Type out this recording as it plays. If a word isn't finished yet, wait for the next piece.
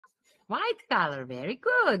White color. Very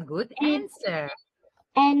good. Good answer.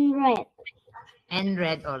 And red. And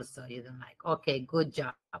red also you don't like. Okay, good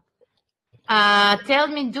job. Tell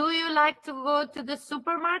me, do you like to go to the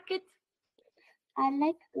supermarket? I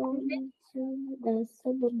like going to the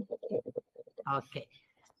supermarket. Okay.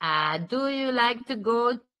 Do you like to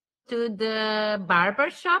go to the barber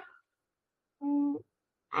shop?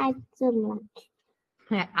 I don't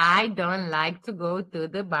like. I don't like to go to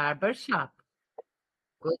the barber shop.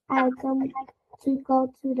 Good. I don't like to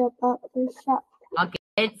go to the barber shop. Okay,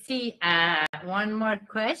 let's see. One more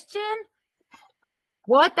question.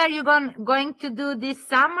 What are you going to do this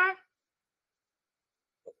summer?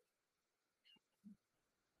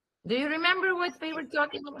 Do you remember what we were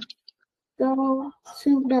talking about? Go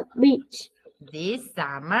to the beach. This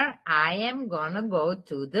summer, I am gonna go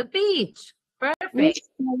to the beach. Perfect. This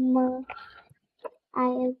summer, I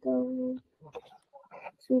am going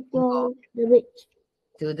to go to the beach.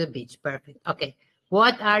 To the beach. Perfect. Okay.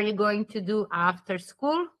 What are you going to do after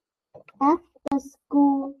school? After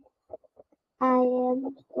school, I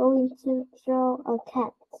am going to draw a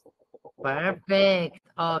cat. Perfect.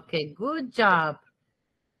 Okay, good job.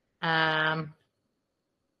 Tell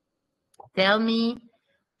me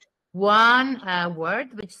one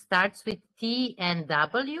word which starts with T and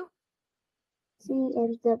W. T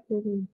and W.